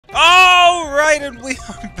Alright, and we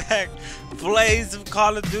are back. Blaze of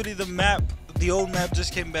Call of Duty, the old map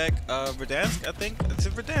just came back. Verdansk, I think. It's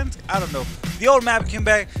in Verdansk? I don't know. The old map came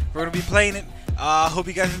back. We're gonna be playing it. Hope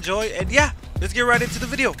you guys enjoy. And yeah, let's get right into the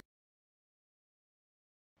video.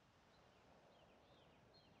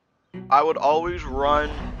 I would always run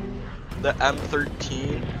the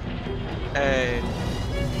M13 and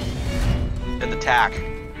the TAC.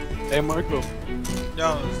 Hey Marco,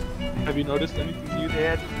 No. have you noticed anything new they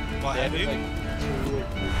had? What They have you? added,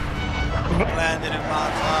 Landed in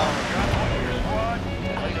Mount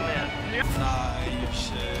Nah, you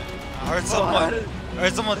shit. I heard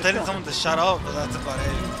someone telling someone to shut up, but that's about it.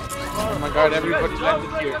 oh my god, everybody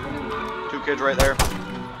landed here. 2 kids right there.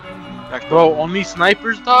 Next Bro, only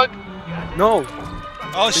snipers, dog? No.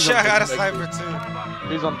 Oh Please shit, I don't got a do like- sniper too.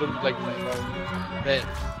 Please don't do me like that, bro. Man,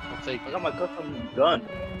 I'll take I it. got my custom gun.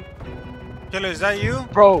 Killer, is that you?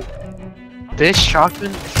 Bro, this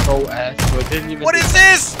shotgun is so ass, bro. It didn't even What is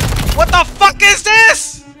this? What the fuck is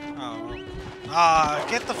this? Oh.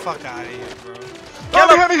 Get the fuck out of here, bro. Kill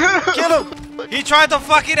him! Kill him! He tried to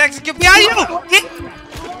fucking execute behind you!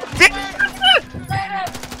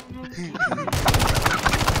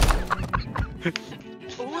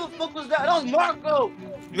 Who the fuck was that? That was Marco!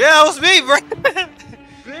 Yeah, that was me, bro.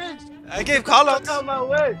 Bitch! I gave call Fuck outs. out my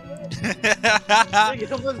way! Nigga,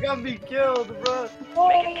 someone's gonna be killed, bro.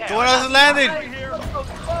 Someone else is landing. What the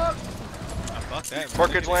fuck? Fuck that. 4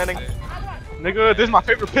 kids landing. Nigga, this is my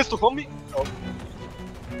favorite pistol, homie. Oh.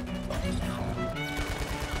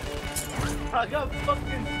 I got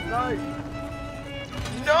fucking sniped.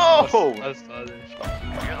 No! That's the other shot.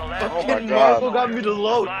 Oh my Fucking god. Marco got me to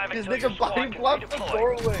load. This nigga body blocked the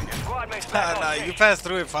doorway. Nah, you passed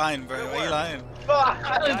through it fine, bro. Why you lying?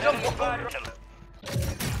 I didn't jump over.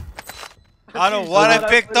 I don't know what I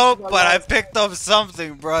picked up, but I picked up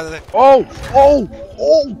something, brother. Oh!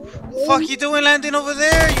 Fuck you doing landing over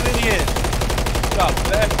there, you idiot? Stop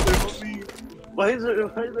that, homie. Why is there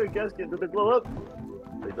a gasket? Did they blow up?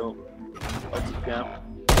 They don't. That's a camp.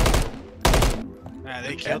 Nah,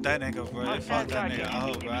 they killed that nigga, bro. They fought that nigga.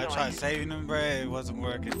 Oh, bro. I tried saving him, bro. It wasn't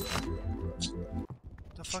working.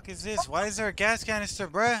 What the fuck is this? Why is there a gas canister,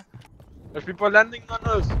 bro? There's people landing on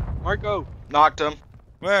us. Marco. Knocked him.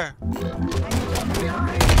 Where?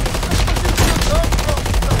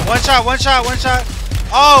 One shot.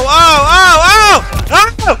 Oh!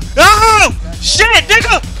 Shit,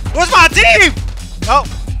 nigga! Where's my team? Oh.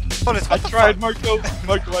 Dolis, I tried, Marco.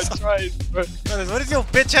 Marco, I tried. Bro. Dolis, what is your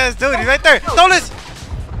bitch ass doing? He's right there. Dolis!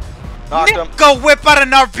 Knocked him. Go whip out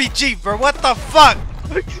an RPG, bro. What the fuck?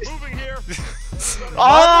 Moving here.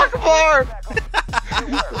 Oh, Akbar!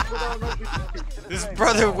 This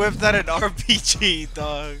brother whipped out an RPG,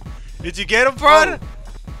 dog. Did you get him, bro?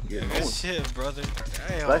 Yeah, Good shit, brother.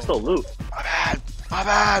 Damn. I stole loot. My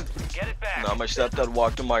bad. Get it back. No, my stepdad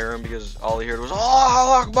walked in my room because all he heard was,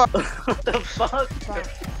 oh, Akbar! What the fuck?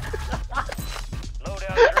 Low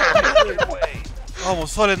down way.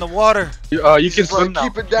 Almost fell in the water. You can swim now.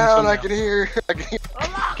 Keep it down, I You can hear. You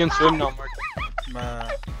can swim now, Marco. Man,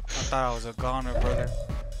 I thought I was a goner, brother.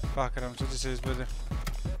 Fuck it, I'm so serious, brother.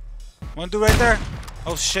 One dude right there.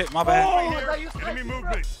 Oh shit, my bad. Enemy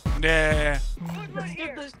movement. Yeah.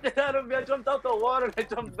 Scared the shit out of me. I jumped out the water and I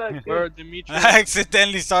jumped back Bro, in. Dimitri. I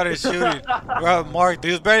accidentally started shooting. Bro, Mark,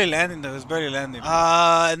 he was barely landing though. He was barely landing.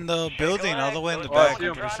 In the building, all the way in the back,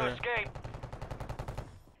 I'm pretty sure.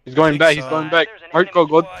 He's going back. He's going back. Marco,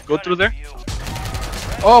 go through there.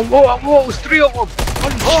 Oh, whoa! It's 3 of them.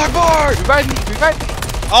 Oh, Akbar! Revive me!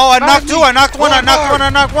 Oh, I knocked 2. I knocked 1. I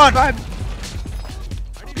knocked 1.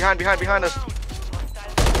 Behind us.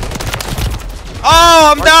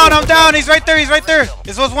 Oh, I'm down. He's right there.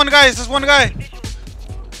 This was one guy.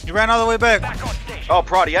 He ran all the way back. Oh,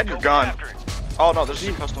 Prod, he had your gun. Oh no, there's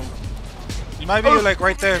a custom. He might be like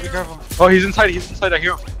right there. Be careful. Oh, he's inside. I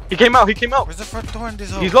hear him. He came out. Where's the front door in this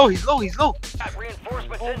hole? He's low.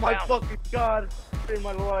 Oh my fucking god. Saved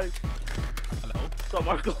my life. Hello? What's up,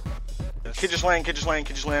 Marco? Kid just land.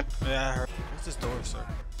 Yeah, I heard. What's this door, sir?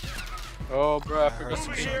 Oh, bro, I forgot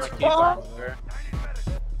some some shit. keys over there.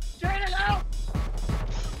 Straight it out!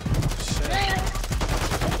 Shit.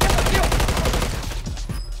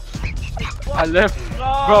 I left,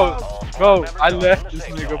 bro. I left this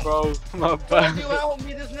nigga, bro. My bad. You help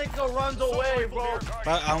me, this nigga runs away, bro.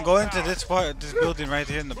 But I'm going to this building right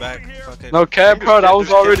here in the back. Fuck it. No cap, bro. I was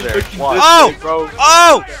already There's looking kids this there. way, bro.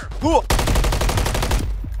 Oh! Who?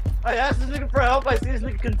 I asked this nigga for help, I see this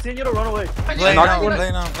nigga continue to run away. Play knocked now. one.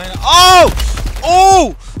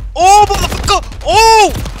 Oh! Oh, motherfucker!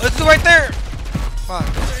 Oh! Let's do right there. Fuck.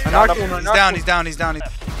 I knocked him. He's down.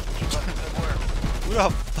 Who the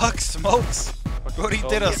fuck smokes? Brody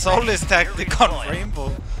did a soulless tactic on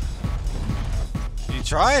Rainbow. You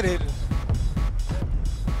tried it.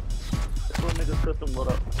 This one nigga's custom load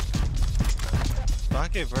up.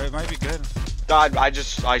 Fuck it, bro. It might be good. God, I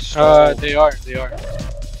stole. They are.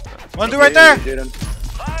 One dude right there. Jaden.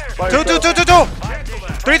 Two.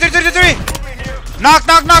 3. Knock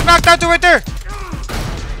that dude right there.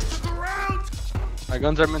 My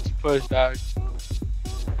guns are meant to push, dog.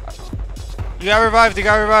 You got revived.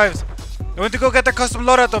 You went to go get the custom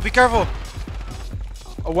loadout though. Be careful.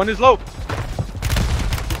 Oh, one is low.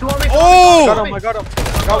 Oh! I got him.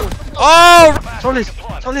 Oh!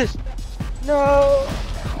 Solis. No.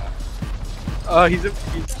 He's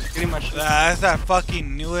getting my shit. That's that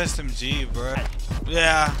fucking new SMG, bro.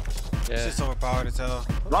 Yeah. It's just overpowered as hell.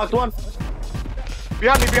 Knocked one.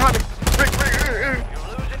 Behind me. Rick.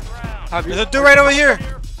 There's a dude right over here.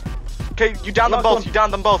 Okay, you down them both.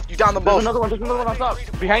 There's another one on top.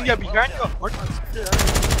 Behind you. Wait,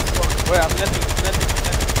 I'm letting.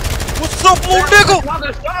 What's up, little nigga?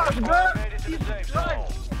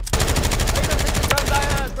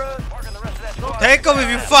 Take him if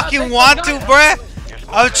you fucking want to, bruh.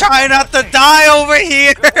 I'm trying not to die over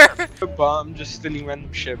here. I'm just stealing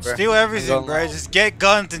random shit, bro. Steal everything, bruh. Just get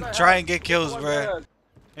guns and try and get kills, bruh.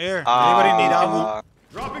 Here, anybody need ammo?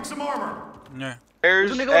 Dropping some armor. Yeah.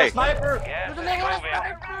 There's There's a nigga with a sniper.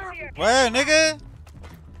 Where, nigga?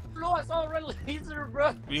 No, I saw a red laser,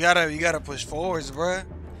 bro. You gotta push forwards, bruh.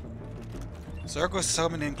 Circle's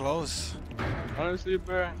summoning close. Honestly,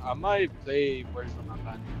 bro, I might play Warzone on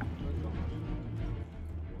that.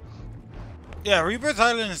 Yeah, Rebirth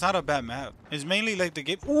Island is not a bad map. It's mainly like the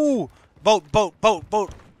game. Ooh, boat.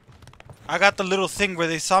 I got the little thing where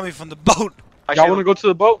they saw me from the boat. Y'all wanna go to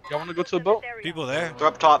the boat? People there. They're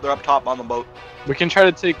up top on the boat. We can try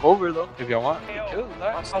to take over though, if y'all want.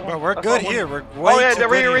 Bro, we're good here. We're way Oh yeah, too they're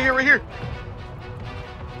good right here.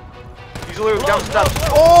 He's literally down the steps.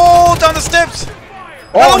 Oh, down the steps.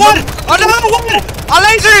 Another one. I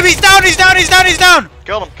lasered him. He's down.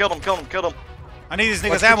 Killed him. I need these niggas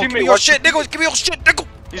Watch your ammo. Give me teammate, your watch shit, nigga. Give me your shit, nigga.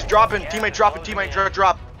 He's dropping. Teammate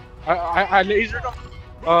drop. I lasered him.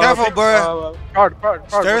 Careful, bro. Card.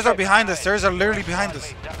 Stairs are behind us. Stairs are literally behind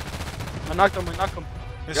us. I knocked him.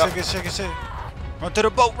 Good shit. Run to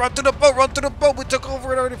the boat. We took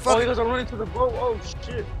over it already. Oh, Fuck you it. guys are running to the boat. Oh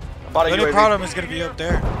shit. About a The only UAV. problem is gonna be up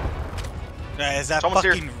there. Yeah, is that Someone's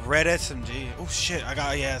fucking red SMG? Oh shit!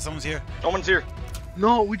 Someone's here. Someone's here.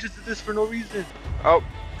 No, we just did this for no reason. Oh,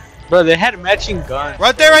 Bro, they had matching guns.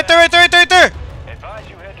 Right there.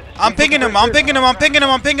 I'm pinging him. I'm pinging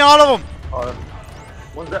all of them.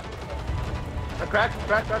 One's that? A crack.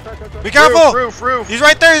 Be careful. Roof. He's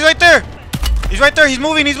right there. He's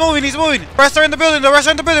moving. Rest are in the building. One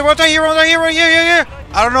right here.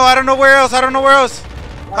 I don't know where else. How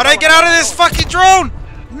do I get out of this fucking drone?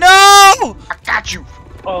 No! I got you.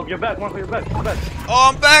 Oh, get back. One for your back. Oh,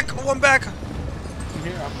 I'm back.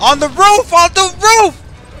 Here, On the roof.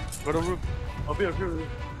 Go to roof. Up here.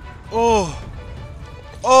 Oh.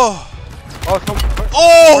 Oh,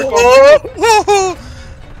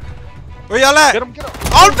 Where y'all at? get him.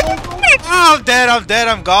 I'm dead.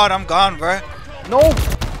 I'm gone, bro. No.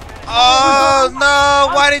 Oh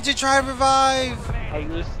no! Why did you try to revive? I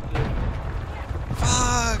risked it.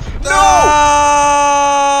 Fuck! No!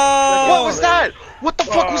 What was that? What the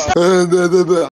fuck was that?